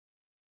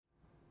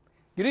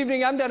Good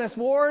evening, I'm Dennis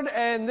Ward,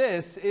 and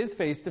this is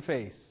Face to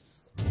Face.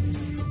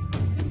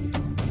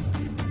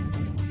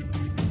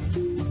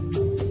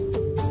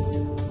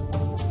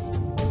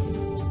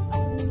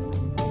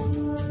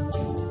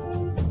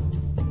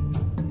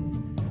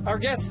 Our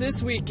guest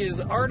this week is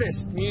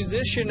artist,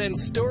 musician, and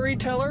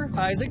storyteller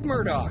Isaac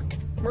Murdoch.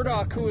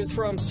 Murdoch, who is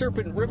from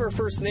Serpent River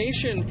First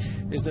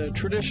Nation, is a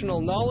traditional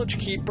knowledge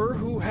keeper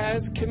who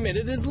has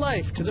committed his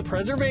life to the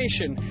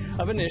preservation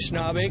of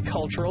Anishinaabe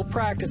cultural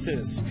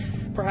practices.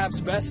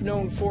 Perhaps best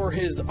known for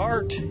his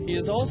art, he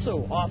has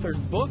also authored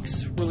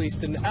books,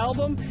 released an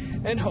album,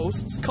 and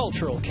hosts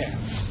cultural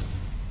camps.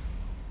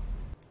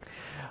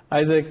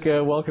 Isaac,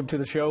 welcome to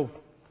the show.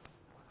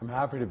 I'm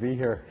happy to be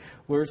here.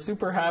 We're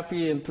super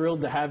happy and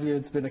thrilled to have you.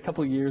 It's been a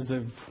couple of years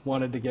I've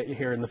wanted to get you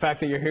here, and the fact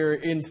that you're here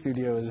in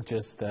studio is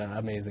just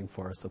amazing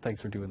for us, so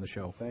thanks for doing the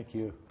show. Thank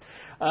you.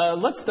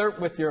 Let's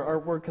start with your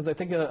artwork, because I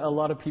think a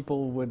lot of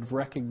people would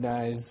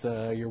recognize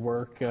your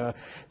work.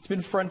 It's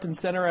been front and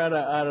center at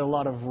a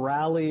lot of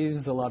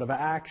rallies, a lot of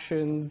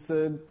actions.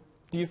 Do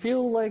you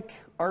feel like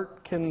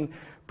art can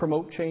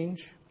promote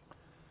change?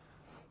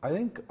 I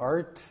think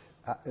art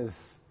is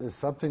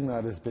something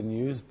that has been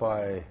used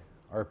by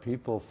our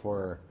people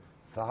for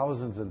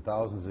thousands and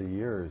thousands of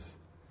years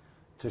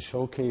to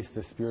showcase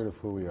the spirit of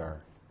who we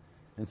are.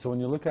 And so when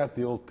you look at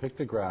the old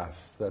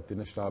pictographs that the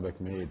Anishinaabe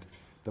made,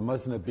 the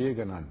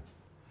Muznabiaganan,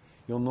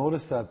 you'll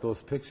notice that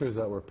those pictures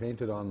that were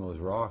painted on those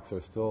rocks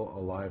are still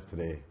alive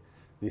today.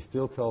 They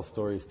still tell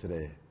stories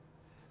today.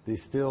 They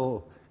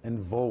still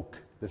invoke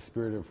the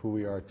spirit of who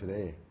we are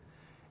today.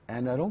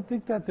 And I don't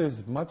think that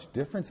there's much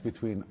difference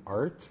between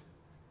art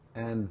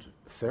and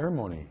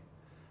ceremony,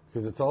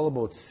 because it's all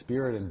about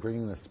spirit and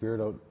bringing the spirit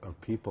out of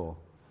people,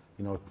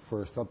 you know,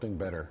 for something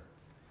better.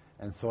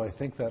 And so I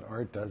think that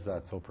art does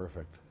that so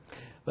perfect.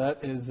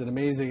 That is an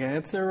amazing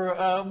answer.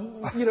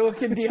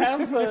 Do you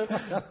have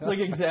like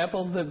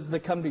examples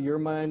that come to your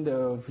mind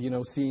of,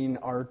 seeing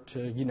art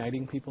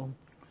uniting people?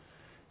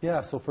 Yeah,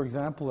 so for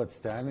example, at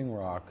Standing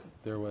Rock,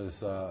 there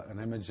was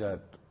an image that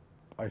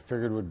I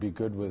figured would be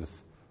good with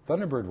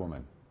Thunderbird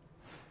Woman.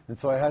 And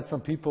so I had some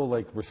people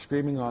were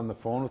screaming on the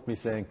phone with me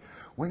saying,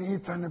 "We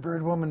need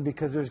Thunderbird Woman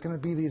because there's going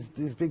to be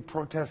these big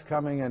protests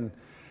coming." And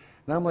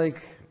I'm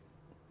like,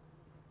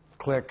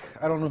 click,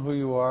 I don't know who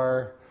you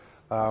are.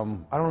 I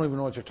don't even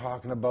know what you're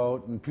talking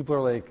about. And people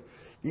are like,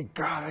 "You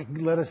gotta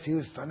let us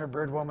use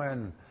Thunderbird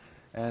Woman."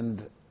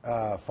 And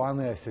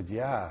finally I said,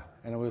 yeah.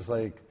 And it was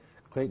like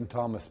Clayton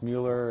Thomas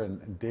Mueller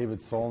and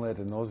David Solnit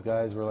and those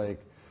guys were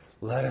like,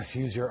 "Let us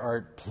use your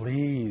art,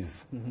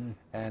 please." Mm-hmm.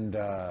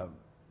 And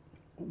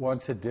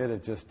once it did,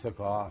 it just took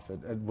off.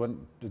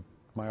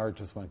 My art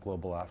just went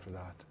global after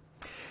that.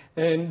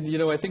 And,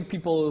 I think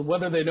people,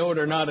 whether they know it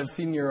or not, have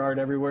seen your art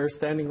everywhere.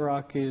 Standing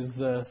Rock is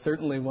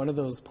certainly one of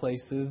those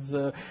places.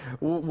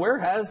 Where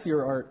has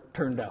your art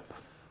turned up?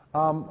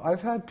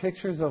 I've had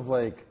pictures of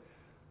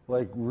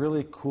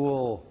really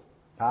cool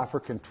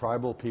African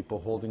tribal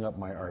people holding up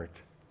my art,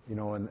 in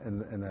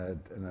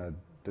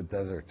the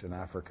desert in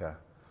Africa.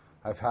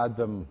 I've had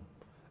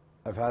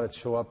it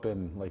show up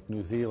in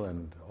New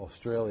Zealand,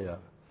 Australia,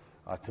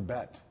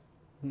 Tibet,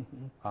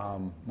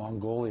 mm-hmm.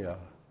 Mongolia,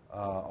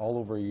 all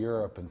over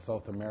Europe and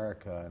South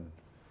America and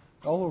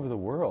all over the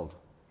world,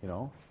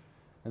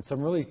 And some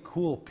really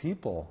cool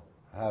people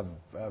have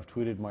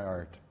tweeted my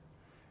art,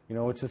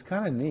 which is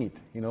kind of neat.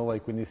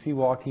 When you see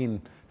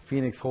Joaquin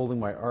Phoenix holding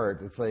my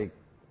art, it's like,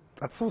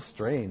 that's so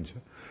strange.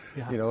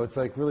 Yeah.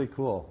 It's really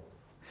cool.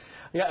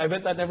 Yeah, I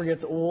bet that never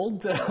gets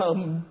old.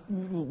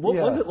 What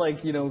was it like,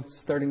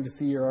 starting to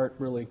see your art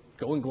really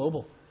going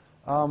global?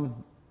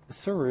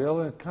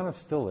 Surreal, and it kind of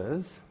still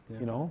is,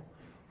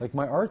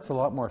 my art's a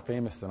lot more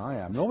famous than I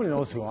am. Nobody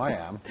knows who I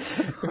am.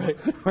 Right.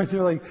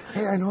 They're like,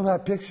 "Hey, I know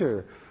that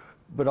picture."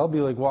 But I'll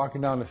be walking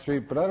down the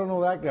street, but I don't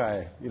know that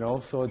guy,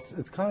 So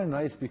it's kind of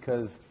nice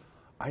because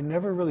I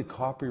never really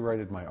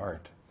copyrighted my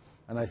art.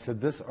 And I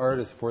said, this art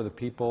is for the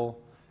people.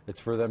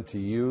 It's for them to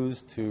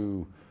use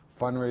to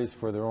fundraise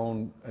for their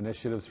own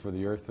initiatives for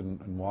the earth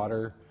and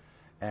water.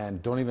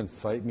 And don't even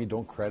cite me,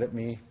 don't credit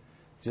me.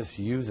 Just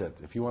use it.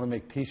 If you want to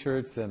make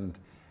T-shirts and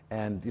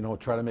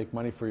try to make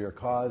money for your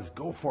cause,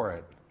 go for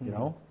it,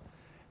 mm-hmm.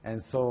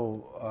 And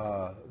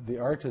so the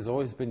art has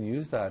always been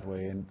used that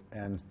way,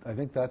 and I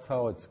think that's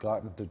how it's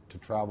gotten to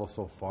travel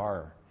so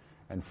far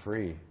and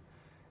free.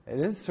 It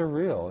is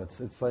surreal.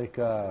 It's like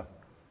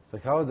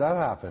how did that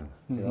happen,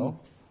 mm-hmm.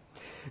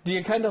 Do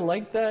you kind of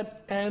like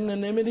that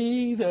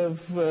anonymity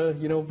of,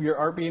 your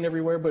art being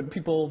everywhere, but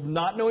people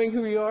not knowing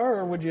who you are,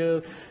 or would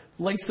you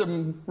like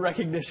some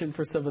recognition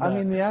for some of that? I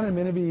mean, the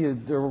anonymity,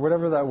 or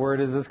whatever that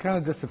word is kind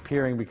of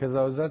disappearing, because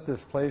I was at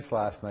this place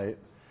last night,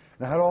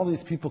 and I had all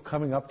these people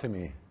coming up to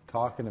me,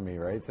 talking to me,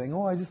 right, saying,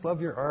 "Oh, I just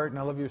love your art, and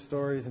I love your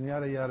stories," and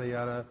yada, yada,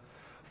 yada.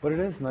 But it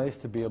is nice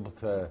to be able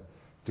to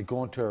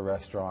go into a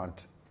restaurant,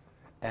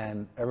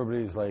 and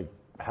everybody's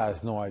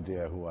has no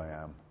idea who I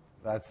am.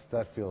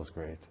 That feels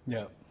great.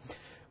 Yeah.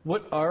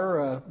 What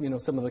are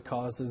some of the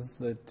causes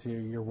that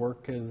your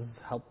work has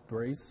helped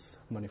raise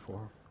money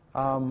for?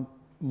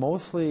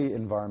 Mostly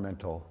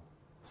environmental.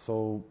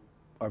 So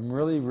I'm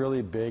really,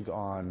 really big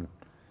on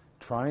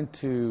trying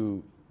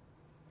to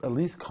at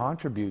least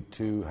contribute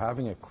to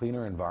having a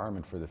cleaner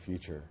environment for the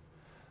future.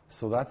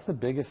 So that's the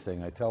biggest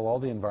thing. I tell all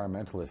the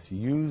environmentalists,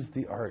 use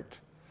the art.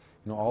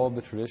 You know, all of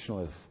the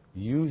traditionalists,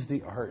 use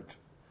the art.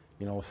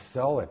 You know,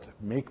 sell it,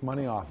 make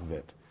money off of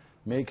it,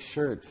 make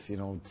shirts, you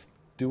know,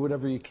 do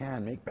whatever you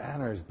can, make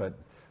banners, but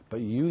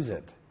use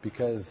it.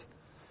 Because,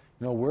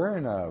 you know, we're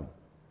in a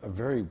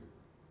very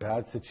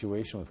bad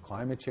situation with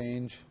climate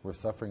change. We're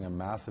suffering a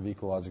massive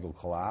ecological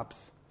collapse.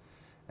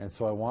 And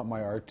so I want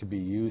my art to be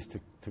used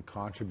to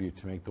contribute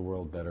to make the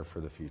world better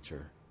for the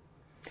future.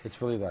 It's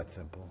really that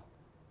simple.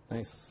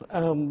 Nice.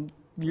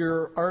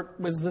 Your art,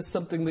 was this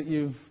something that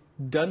you've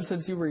done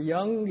since you were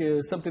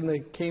young? Something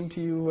that came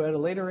to you at a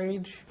later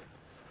age?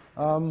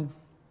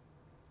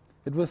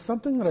 It was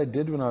something that I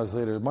did when I was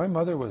later. My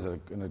mother was a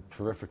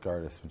terrific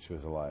artist when she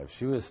was alive.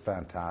 She was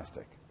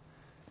fantastic.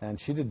 And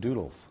she did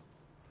doodles.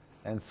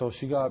 And so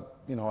she got,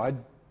 you know, I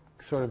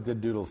sort of did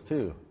doodles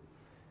too.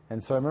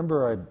 And so I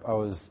remember I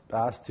was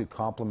asked to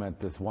compliment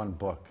this one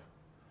book.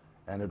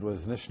 And it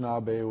was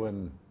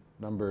Anishinaabe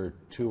number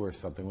 2 or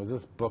something. It was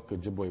this book,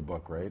 Ojibwe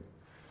book, right?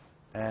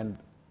 And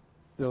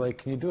they're like,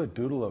 can you do a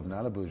doodle of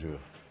Nanabuju?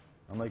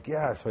 I'm like,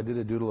 yeah. So I did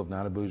a doodle of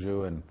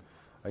Nanabuju, and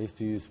I used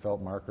to use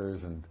felt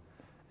markers, and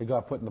it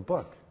got put in the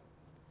book.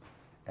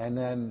 And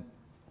then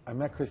I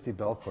met Christy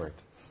Belcourt.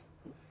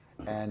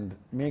 And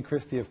me and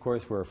Christy, of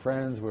course, were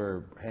friends. We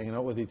were hanging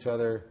out with each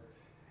other.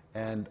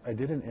 And I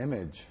did an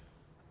image.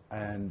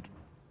 And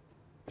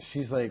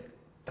she's like,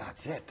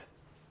 that's it.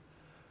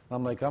 And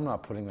I'm like, I'm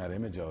not putting that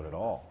image out at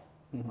all.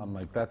 Mm-hmm. I'm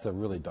like, that's a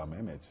really dumb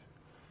image.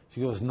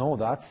 She goes, no,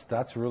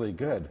 that's really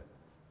good.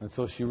 And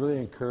so she really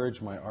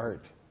encouraged my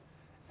art.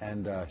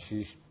 And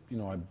she, you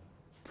know, I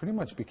pretty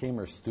much became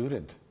her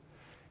student,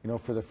 you know,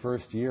 for the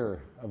first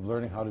year of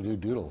learning how to do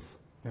doodles.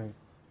 Right.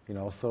 You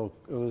know, so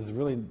it was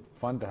really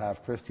fun to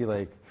have Christy,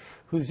 like,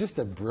 who's just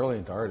a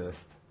brilliant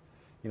artist,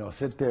 you know,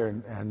 sit there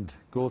and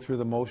go through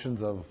the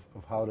motions of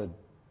how to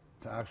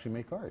actually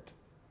make art.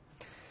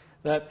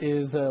 That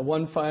is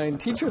one fine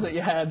teacher that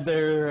you had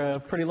there.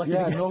 Pretty lucky.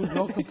 Yeah, to get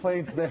no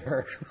complaints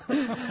there.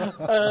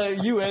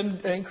 You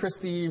and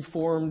Christy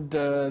formed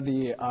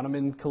the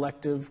Ottoman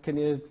Collective. Can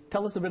you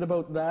tell us a bit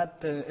about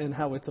that and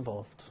how it's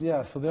evolved?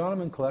 Yeah, so the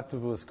Ottoman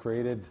Collective was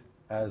created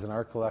as an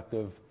art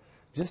collective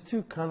just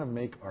to kind of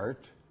make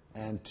art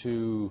and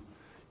to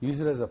use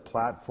it as a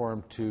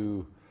platform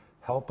to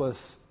help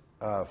us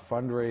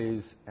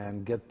fundraise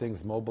and get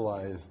things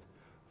mobilized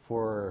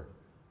for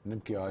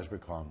Nimki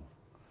Ojibwe.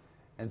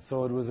 And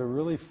so it was a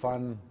really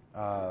fun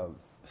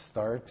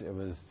start. It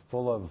was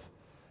full of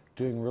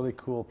doing really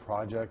cool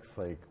projects,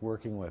 like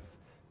working with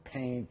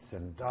paints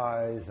and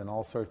dyes and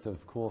all sorts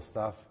of cool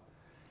stuff.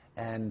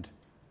 And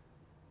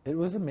it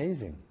was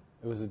amazing.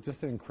 It was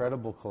just an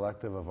incredible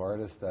collective of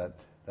artists that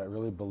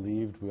really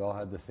believed we all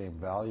had the same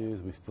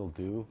values. We still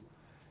do.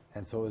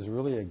 And so it was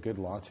really a good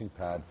launching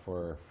pad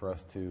for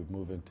us to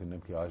move into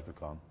Nimki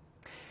Ojibwe.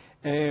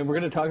 And we're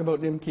going to talk about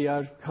Nimki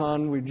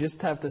Ojibwe. We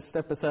just have to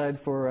step aside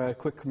for a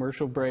quick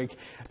commercial break,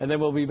 and then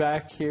we'll be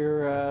back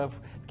here,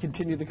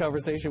 continue the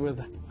conversation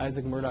with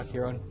Isaac Murdoch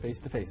here on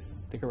Face to Face.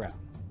 Stick around.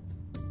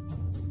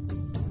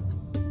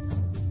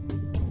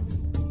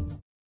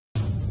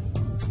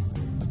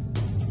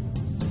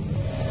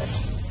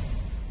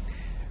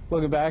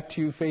 Welcome back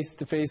to Face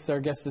to Face. Our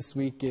guest this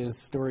week is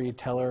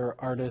storyteller,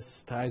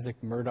 artist Isaac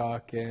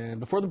Murdoch. And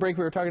before the break,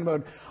 we were talking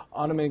about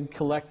Ottoman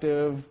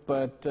Collective,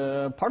 but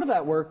part of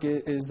that work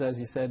is, as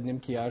you said,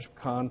 Nimki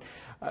Ojibwe.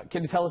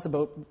 Can you tell us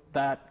about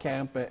that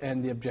camp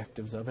and the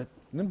objectives of it?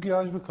 Nimki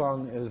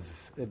Ojibwe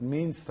it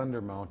means Thunder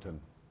Mountain.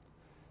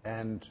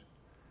 And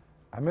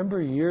I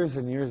remember years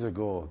and years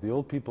ago, the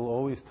old people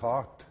always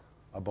talked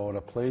about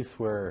a place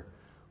where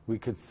we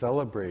could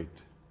celebrate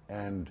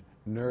and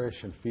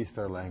nourish and feast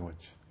our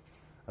language.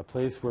 A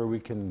place where we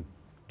can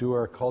do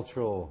our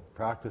cultural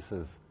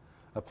practices,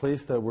 a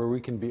place where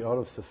we can be out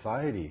of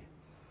society,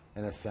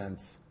 in a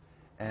sense,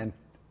 and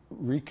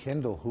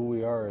rekindle who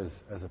we are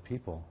as a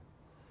people.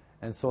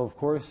 And so, of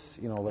course,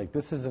 you know, like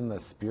this is in the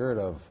spirit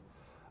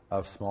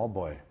of Small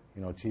Boy,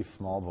 you know, Chief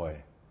Small Boy.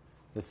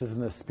 This is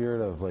in the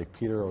spirit of like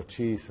Peter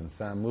O'Cheese and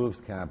Sam Moves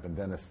Camp and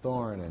Dennis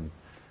Thorne and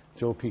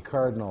Joe P.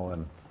 Cardinal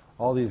and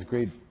all these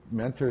great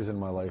mentors in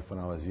my life when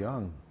I was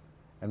young,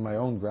 and my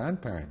own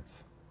grandparents.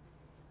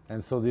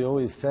 And so they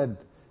always said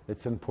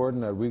it's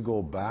important that we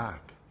go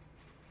back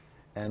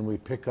and we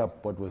pick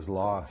up what was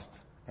lost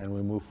and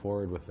we move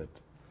forward with it.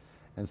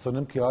 And so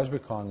Nimki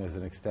Ojibwe is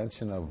an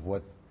extension of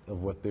what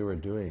they were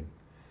doing.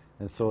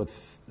 And so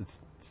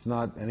it's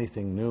not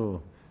anything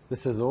new.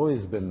 This has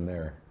always been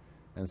there.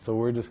 And so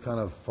we're just kind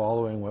of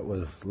following what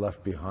was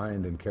left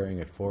behind and carrying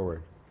it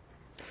forward.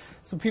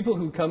 So people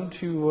who come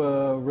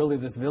to really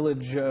this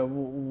village,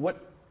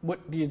 what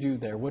do you do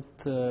there?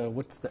 What's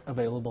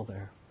available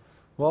there?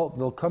 Well,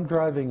 they'll come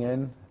driving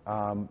in.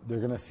 They're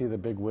going to see the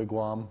big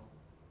wigwam,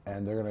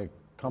 and they're going to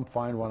come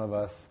find one of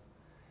us.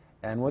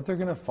 And what they're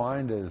going to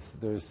find is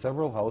there's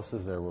several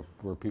houses there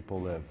where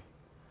people live.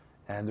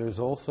 And there's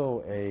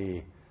also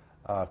a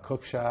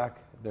cook shack.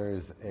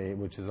 There's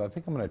which is, I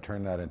think I'm going to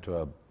turn that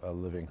into a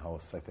living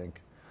house, I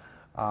think.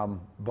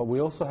 But we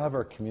also have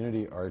our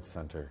community arts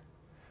center,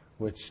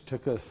 which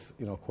took us,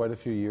 quite a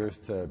few years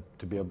to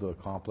be able to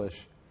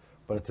accomplish.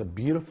 But it's a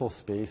beautiful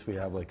space. We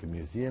have like a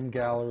museum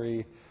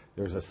gallery.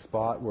 There's a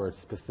spot where it's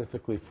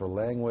specifically for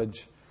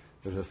language.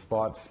 There's a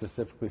spot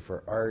specifically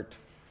for art.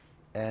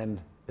 And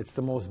it's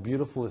the most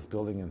beautifulest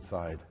building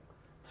inside.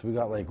 So we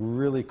got like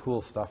really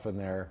cool stuff in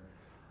there.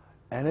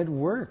 And it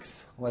works.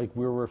 Like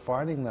we're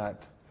finding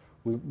that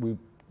we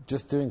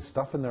just doing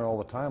stuff in there all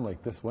the time.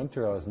 Like this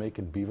winter I was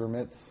making beaver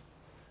mitts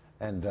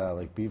and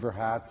like beaver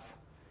hats,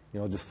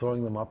 just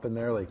throwing them up in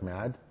there like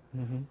mad.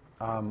 Mm-hmm.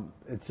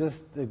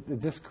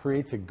 It just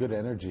creates a good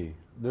energy.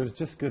 There's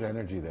just good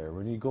energy there.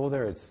 When you go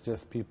there, it's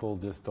just people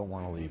just don't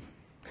want to leave.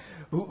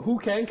 Who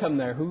can come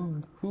there?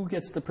 Who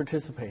gets to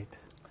participate?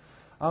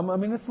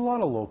 It's a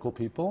lot of local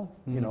people,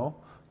 mm-hmm.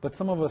 But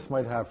some of us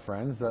might have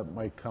friends that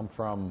might come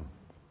from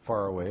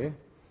far away,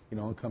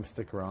 and come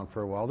stick around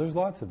for a while. There's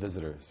lots of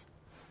visitors,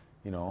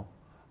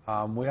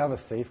 We have a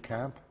safe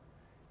camp,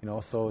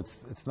 so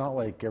it's not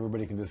like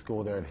everybody can just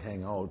go there and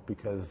hang out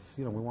because,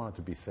 we want it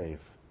to be safe.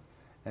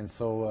 And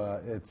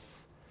so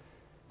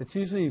it's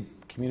usually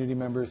community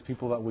members,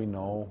 people that we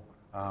know,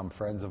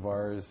 friends of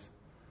ours.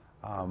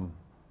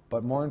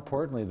 But more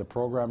importantly, the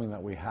programming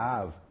that we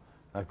have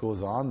that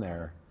goes on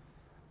there,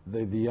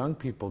 the young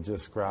people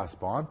just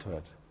grasp onto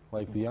it.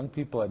 Like the young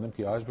people at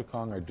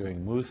Nimki-Ojibwe are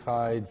doing moose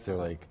hides.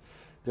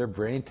 They're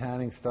brain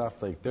tanning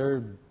stuff. Like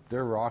they're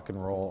rock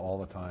and roll all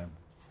the time.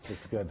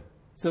 It's good.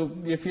 So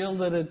do you feel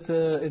that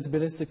it's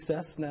been a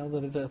success now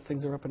that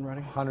things are up and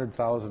running?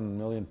 100,000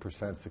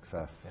 million%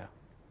 success. Yeah.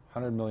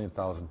 100 million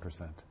thousand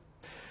 %.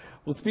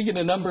 Well, speaking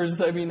of numbers,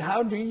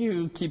 how do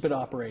you keep it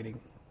operating?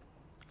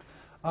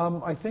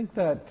 I think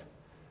that,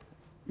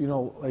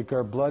 like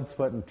our blood,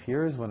 sweat, and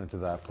tears went into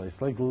that place,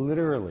 like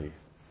literally,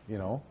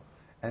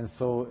 And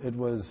so it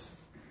was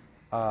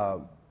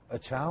a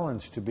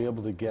challenge to be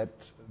able to get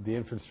the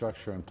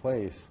infrastructure in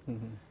place.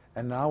 Mm-hmm.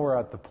 And now we're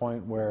at the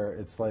point where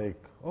it's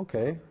like,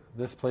 okay,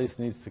 this place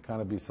needs to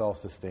kind of be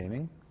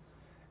self-sustaining.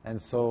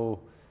 And so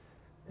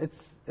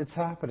it's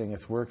happening,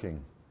 it's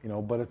working,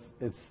 but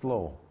it's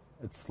slow.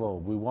 It's slow.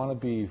 We want to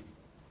be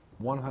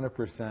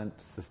 100%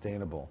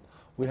 sustainable.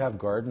 We have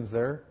gardens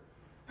there,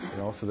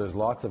 so there's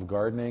lots of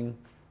gardening.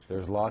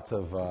 There's lots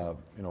of,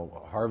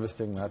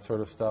 harvesting, that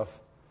sort of stuff.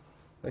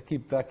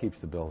 That keeps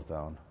the bills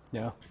down.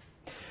 Yeah.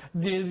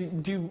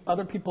 Do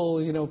other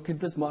people, could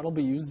this model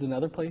be used in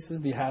other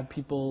places? Do you have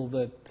people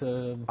that...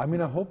 I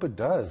hope it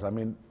does.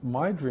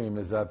 My dream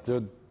is that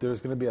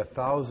there's going to be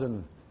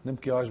 1,000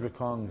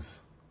 Nimki-Ojibwe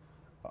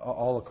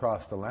all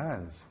across the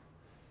lands.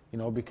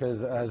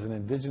 Because as an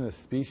indigenous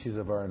species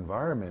of our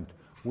environment,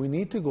 we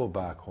need to go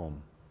back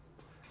home.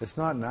 It's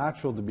not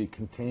natural to be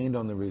contained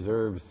on the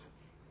reserves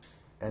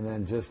and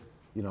then just,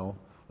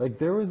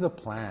 there was a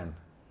plan.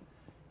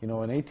 In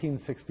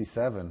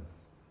 1867,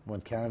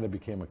 when Canada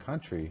became a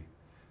country,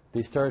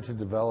 they started to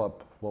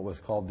develop what was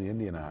called the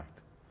Indian Act,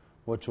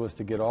 which was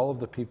to get all of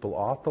the people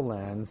off the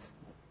lands,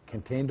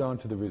 contained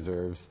onto the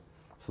reserves,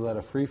 so that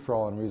a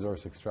free-for-all and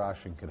resource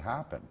extraction could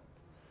happen.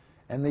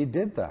 And they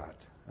did that.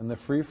 And the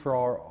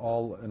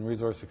free-for-all and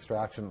resource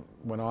extraction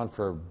went on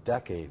for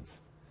decades.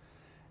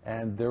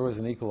 And there was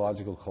an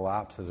ecological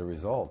collapse as a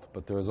result.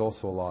 But there was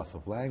also a loss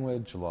of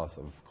language, a loss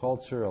of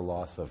culture, a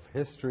loss of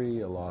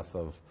history, a loss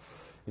of,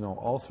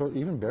 all sorts,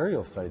 even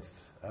burial sites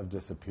have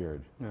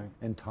disappeared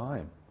in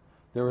time.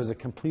 There was a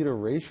complete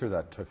erasure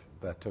that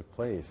took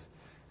place.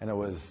 And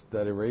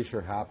that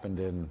erasure happened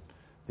in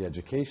the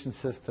education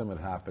system, it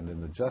happened in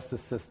the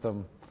justice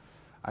system.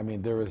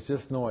 There was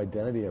just no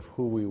identity of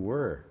who we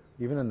were.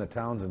 Even in the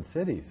towns and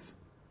cities,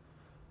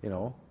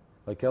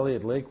 like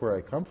Elliott Lake, where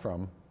I come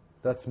from,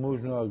 that's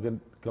Mujna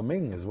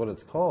Gaming is what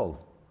it's called.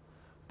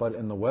 But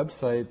in the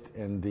website,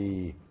 in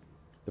the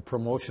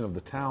promotion of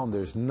the town,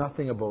 there's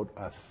nothing about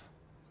us.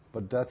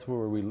 But that's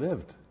where we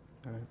lived.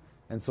 Right.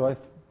 And so I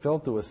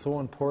felt it was so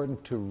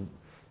important to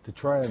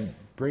try and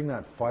bring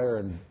that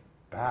fire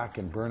back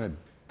and burn it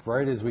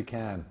bright as we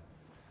can,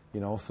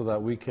 so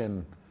that we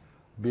can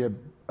be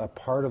a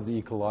part of the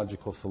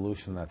ecological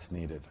solution that's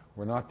needed.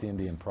 We're not the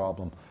Indian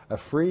problem. A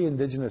free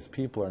indigenous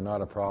people are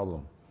not a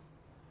problem.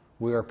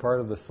 We are part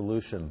of the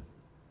solution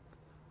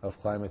of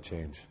climate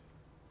change.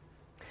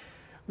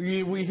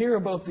 We hear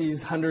about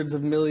these hundreds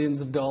of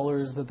millions of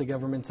dollars that the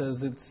government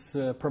says it's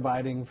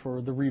providing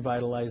for the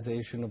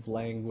revitalization of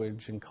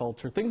language and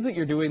culture, things that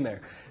you're doing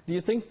there. Do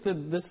you think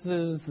that this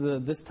is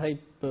this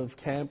type of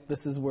camp,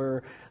 this is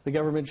where the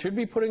government should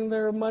be putting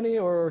their money,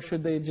 or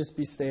should they just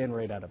be staying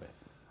right out of it?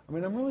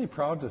 I'm really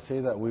proud to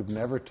say that we've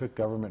never took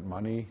government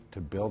money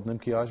to build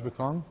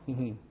Nimki-Ojibwe,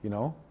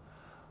 mm-hmm.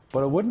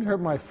 But it wouldn't hurt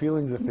my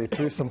feelings if they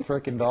threw some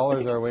frickin'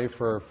 dollars our way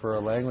for a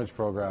language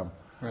program.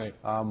 Right.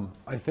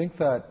 I think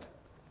that,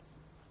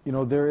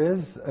 there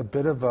is a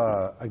bit of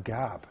a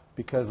gap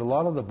because a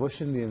lot of the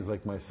bush Indians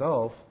like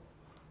myself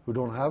who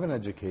don't have an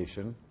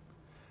education,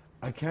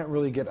 I can't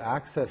really get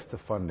access to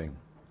funding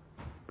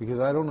because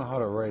I don't know how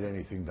to write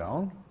anything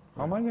down.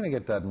 How am I going to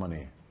get that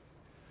money?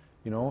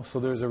 You know, so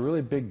there's a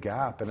really big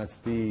gap, and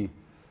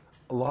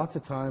lots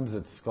of times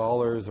it's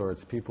scholars or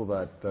it's people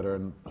that are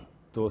in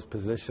those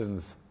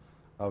positions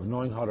of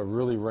knowing how to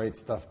really write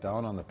stuff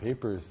down on the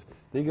papers.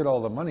 They get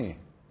all the money.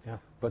 Yeah.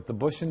 But the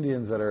bush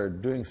Indians that are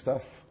doing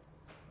stuff,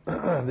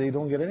 they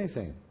don't get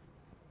anything.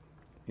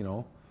 You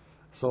know?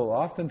 So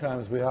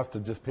oftentimes we have to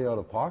just pay out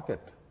of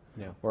pocket.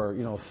 Yeah. Or,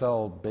 you know,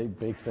 sell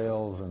bake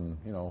sales and,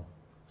 you know,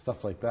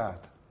 stuff like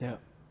that. Yeah.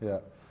 Yeah.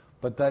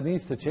 But that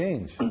needs to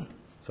change.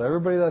 So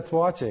everybody that's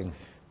watching,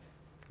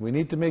 we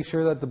need to make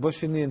sure that the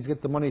bush Indians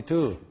get the money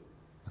too.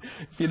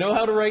 If you know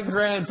how to write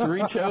grants,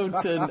 reach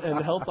out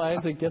and help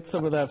Isaac get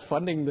some of that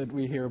funding that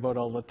we hear about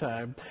all the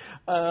time.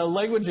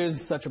 Language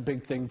is such a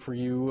big thing for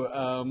you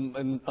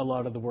and a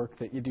lot of the work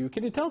that you do.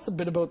 Can you tell us a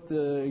bit about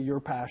your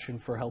passion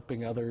for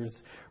helping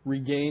others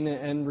regain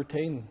and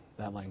retain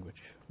that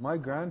language? My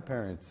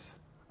grandparents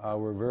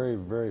were very,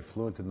 very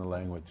fluent in the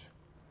language,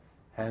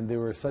 and they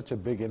were such a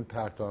big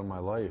impact on my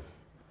life.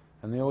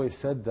 And they always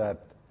said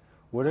that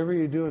whatever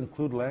you do,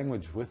 include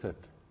language with it.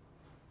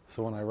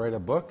 So when I write a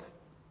book,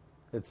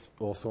 it's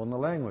also in the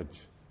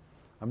language.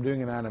 I'm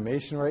doing an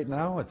animation right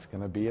now, it's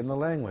going to be in the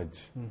language.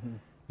 Mm-hmm.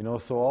 You know,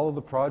 so all of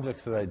the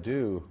projects that I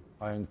do,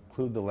 I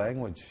include the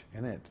language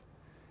in it.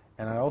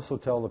 And I also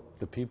tell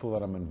the people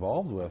that I'm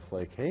involved with,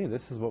 like, hey,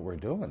 this is what we're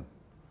doing.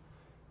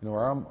 You know,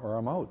 or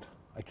I'm out.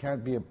 I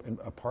can't be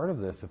a part of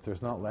this if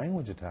there's not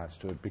language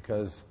attached to it,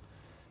 because,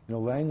 you know,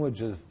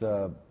 language is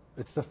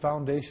it's the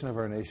foundation of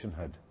our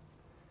nationhood.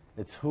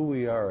 It's who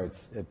we are.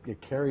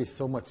 It carries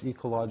so much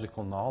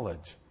ecological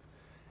knowledge.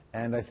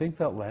 And I think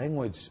that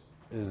language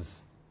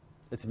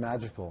it's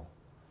magical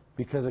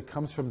because it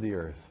comes from the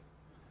earth.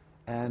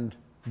 And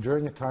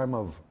during a time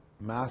of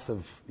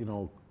massive, you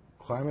know,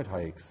 climate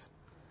hikes,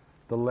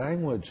 the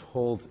language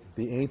holds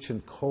the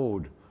ancient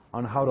code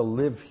on how to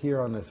live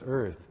here on this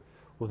earth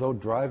without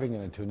driving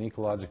it into an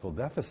ecological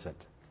deficit,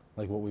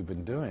 like what we've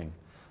been doing.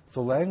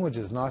 So language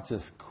is not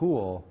just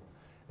cool,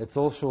 it's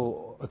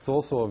also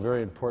a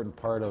very important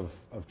part of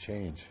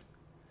change.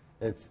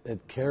 It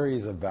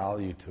carries a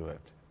value to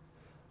it,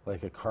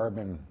 like a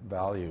carbon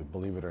value,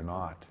 believe it or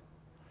not.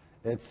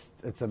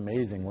 It's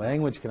amazing.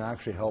 Language can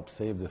actually help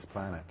save this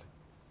planet.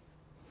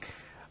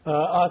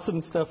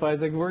 Awesome stuff,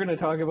 Isaac. We're going to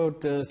talk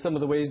about some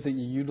of the ways that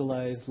you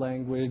utilize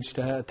language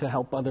to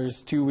help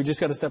others, too. We just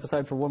got to step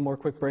aside for one more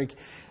quick break,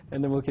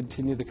 and then we'll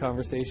continue the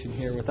conversation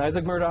here with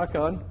Isaac Murdoch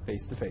on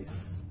Face to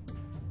Face.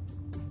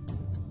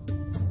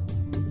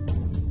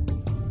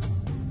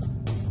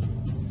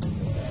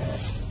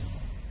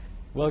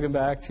 Welcome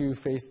back to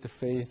Face to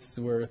Face.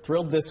 We're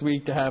thrilled this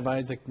week to have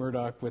Isaac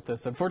Murdoch with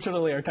us.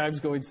 Unfortunately, our time's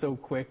going so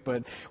quick,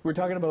 but we're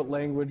talking about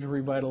language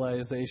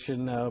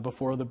revitalization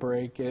before the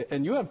break.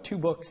 And you have 2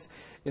 books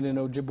in an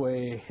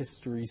Ojibwe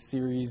history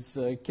series.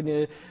 Can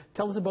you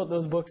tell us about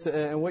those books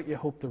and what you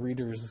hope the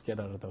readers get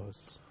out of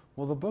those?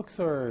 Well, the books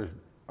are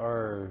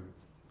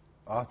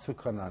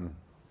atsukanan,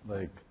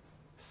 like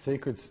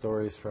sacred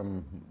stories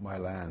from my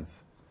lands.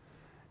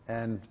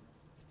 And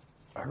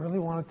I really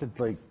wanted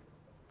to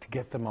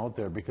get them out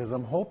there because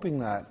I'm hoping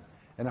that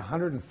in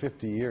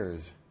 150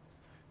 years,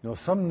 you know,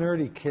 some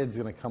nerdy kid's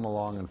going to come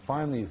along and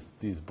find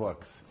these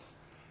books.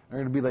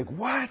 They're going to be like,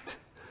 what?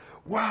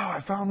 Wow, I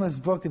found this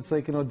book. It's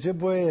like in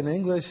Ojibwe and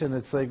English, and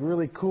it's like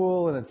really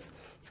cool, and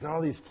it's got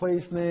all these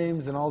place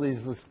names and all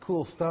this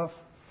cool stuff.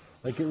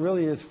 Like, it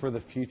really is for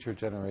the future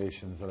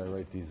generations that I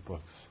write these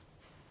books.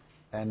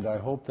 And I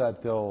hope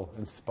that they'll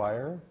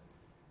inspire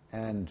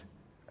and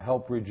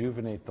help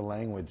rejuvenate the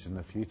language in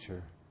the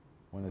future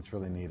when it's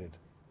really needed.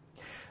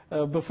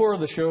 Before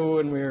the show,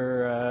 when we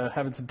were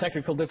having some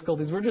technical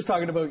difficulties, we were just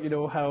talking about, you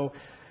know, how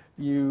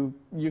you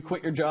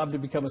quit your job to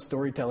become a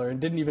storyteller and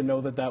didn't even know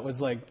that was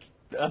like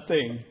a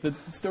thing. That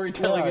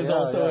storytelling is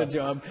also a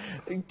job.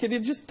 Can you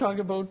just talk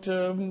about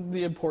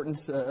the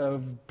importance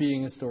of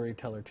being a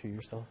storyteller to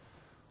yourself?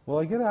 Well,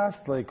 I get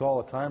asked like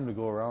all the time to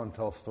go around and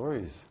tell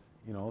stories.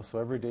 You know, so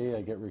every day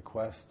I get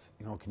requests.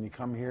 You know, can you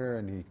come here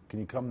and can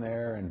you come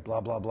there and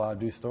blah blah blah,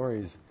 do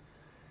stories.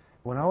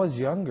 When I was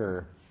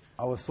younger,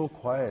 I was so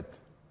quiet.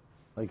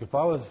 Like, if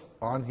I was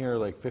on here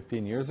like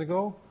 15 years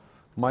ago,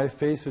 my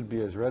face would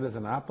be as red as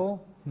an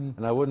apple,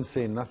 and I wouldn't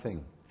say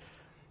nothing.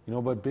 You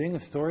know, but being a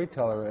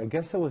storyteller, I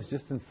guess it was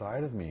just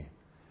inside of me.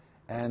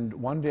 And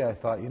one day I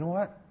thought, you know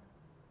what?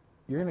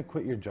 You're going to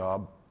quit your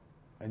job,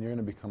 and you're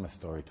going to become a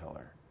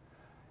storyteller.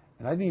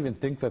 And I didn't even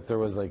think that there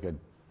was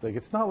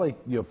it's not like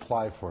you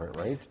apply for it,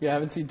 right? Yeah, I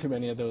haven't seen too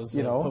many of those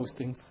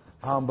postings.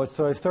 But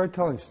so I started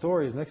telling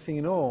stories. Next thing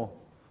you know,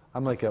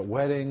 I'm like at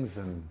weddings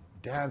and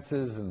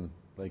dances and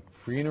like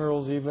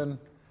funerals even.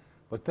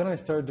 But then I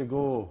started to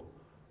go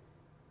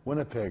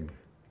Winnipeg,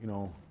 you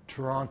know,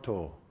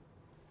 Toronto,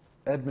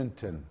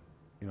 Edmonton,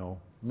 you know,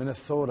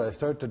 Minnesota. I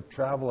started to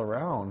travel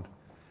around,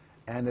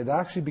 and it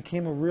actually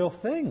became a real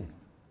thing,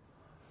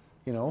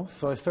 you know.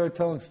 So I started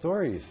telling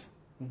stories,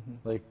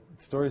 like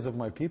stories of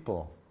my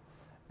people.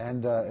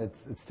 And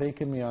it's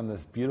taken me on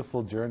this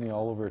beautiful journey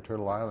all over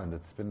Turtle Island.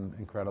 It's been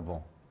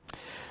incredible.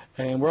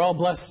 And we're all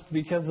blessed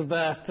because of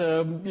that.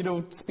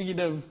 Speaking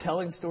of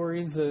telling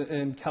stories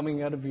and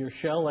coming out of your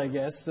shell, I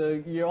guess,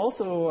 you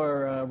also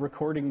are a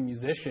recording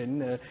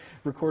musician,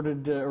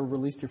 recorded or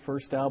released your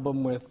first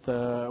album with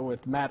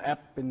Matt Epp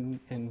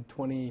in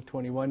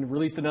 2021,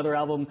 released another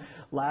album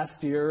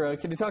last year.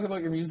 Can you talk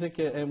about your music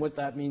and what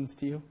that means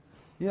to you?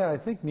 Yeah, I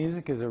think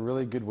music is a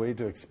really good way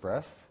to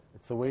express.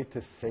 It's a way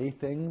to say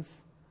things,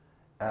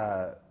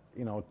 to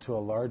a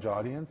large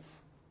audience,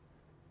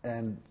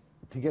 and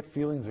to get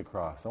feelings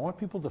across. I want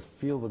people to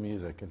feel the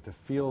music and to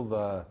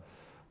feel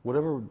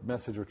whatever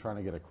message we're trying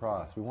to get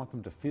across. We want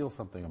them to feel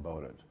something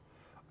about it.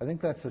 I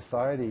think that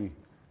society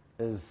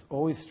is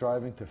always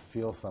striving to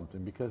feel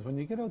something, because when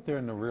you get out there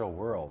in the real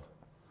world,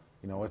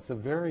 it's a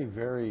very,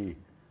 very,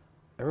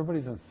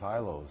 everybody's in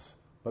silos.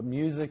 But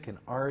music and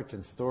art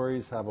and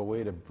stories have a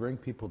way to bring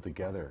people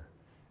together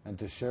and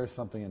to share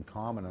something in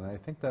common, and I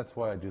think that's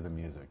why I do the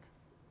music.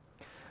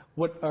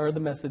 What are the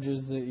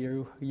messages that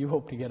you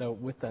hope to get out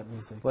with that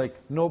music? Like,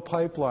 no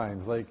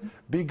pipelines, like,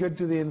 be good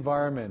to the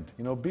environment,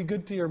 be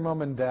good to your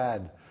mom and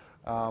dad.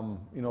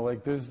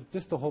 There's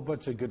just a whole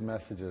bunch of good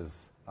messages.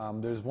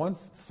 There's one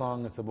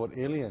song that's about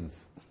aliens.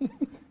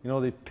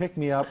 They pick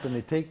me up and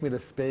they take me to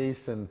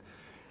space, and,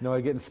 I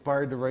get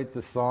inspired to write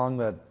the song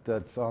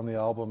that's on the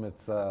album.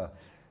 The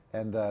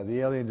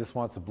alien just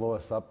wants to blow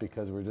us up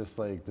because we're just,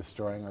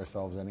 destroying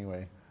ourselves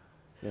anyway,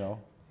 Yeah.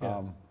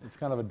 It's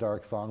kind of a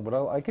dark song, but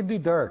I can do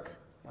dark.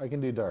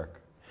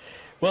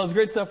 Well, it's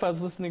great stuff. I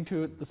was listening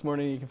to it this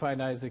morning. You can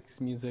find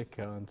Isaac's music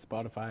on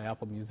Spotify,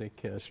 Apple Music,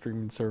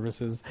 streaming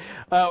services.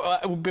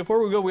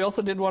 Before we go, we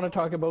also did want to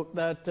talk about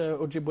that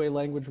Ojibwe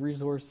language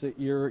resource that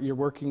you're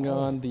working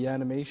on, the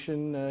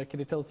animation. Can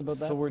you tell us about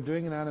that? So we're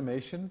doing an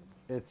animation.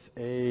 It's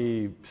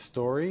a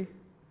story,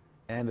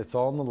 and it's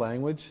all in the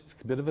language. It's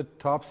a bit of a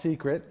top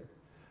secret.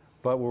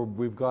 But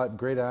we've got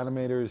great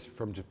animators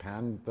from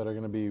Japan that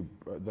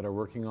are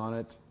working on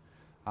it.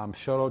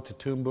 Shout out to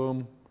Toon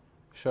Boom,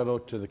 shout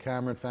out to the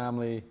Cameron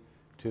family,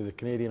 to the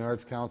Canadian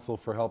Arts Council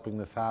for helping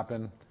this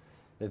happen.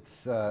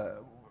 It's a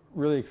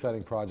really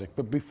exciting project.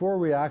 But before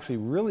we actually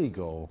really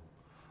go,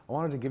 I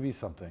wanted to give you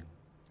something.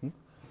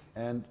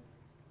 And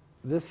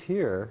this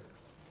here,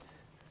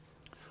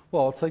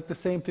 well, it's like the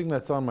same thing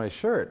that's on my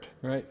shirt.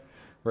 Right.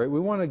 Right.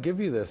 We want to give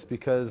you this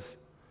because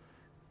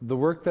the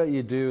work that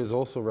you do is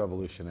also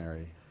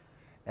revolutionary,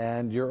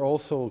 and you're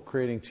also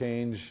creating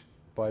change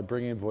by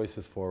bringing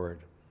voices forward.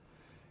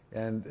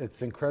 And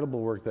it's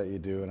incredible work that you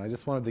do, and I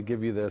just wanted to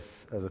give you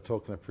this as a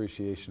token of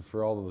appreciation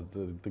for all of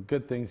the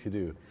good things you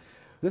do.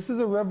 This is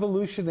a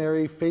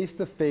revolutionary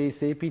face-to-face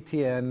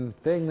APTN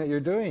thing that you're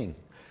doing.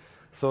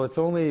 So it's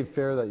only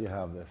fair that you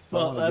have this.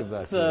 So well,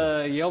 that's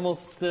you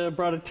almost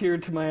brought a tear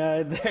to my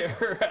eye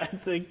there. I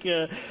think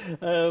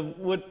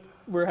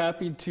we're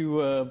happy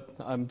to,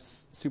 I'm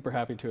super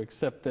happy to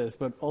accept this,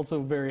 but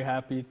also very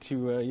happy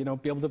to,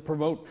 be able to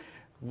promote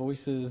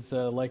voices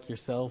like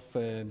yourself.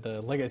 And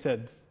like I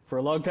said, for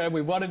a long time,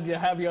 we wanted to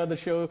have you on the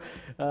show.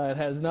 It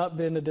has not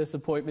been a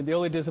disappointment. The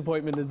only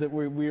disappointment is that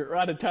we're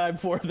out of time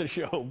for the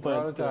show. But, we're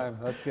out of time.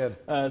 That's good.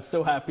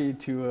 So happy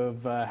to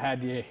have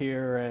had you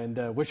here,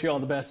 and wish you all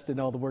the best in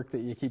all the work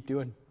that you keep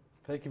doing.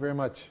 Thank you very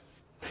much.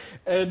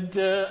 And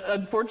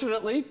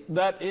unfortunately,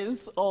 that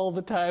is all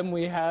the time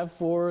we have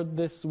for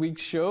this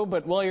week's show.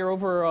 But while you're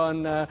over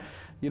on,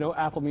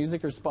 Apple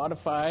Music or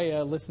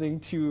Spotify listening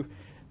to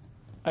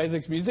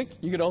Isaac's music,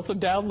 you can also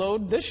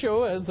download this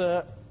show as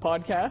a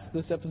podcast.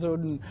 This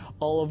episode and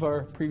all of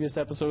our previous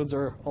episodes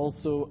are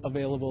also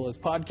available as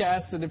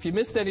podcasts. And if you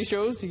missed any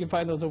shows, you can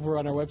find those over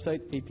on our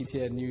website,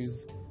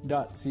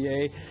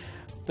 aptnnews.ca.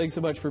 Thanks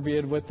so much for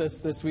being with us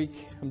this week.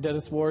 I'm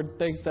Dennis Ward.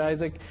 Thanks to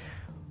Isaac.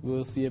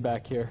 We'll see you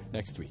back here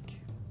next week.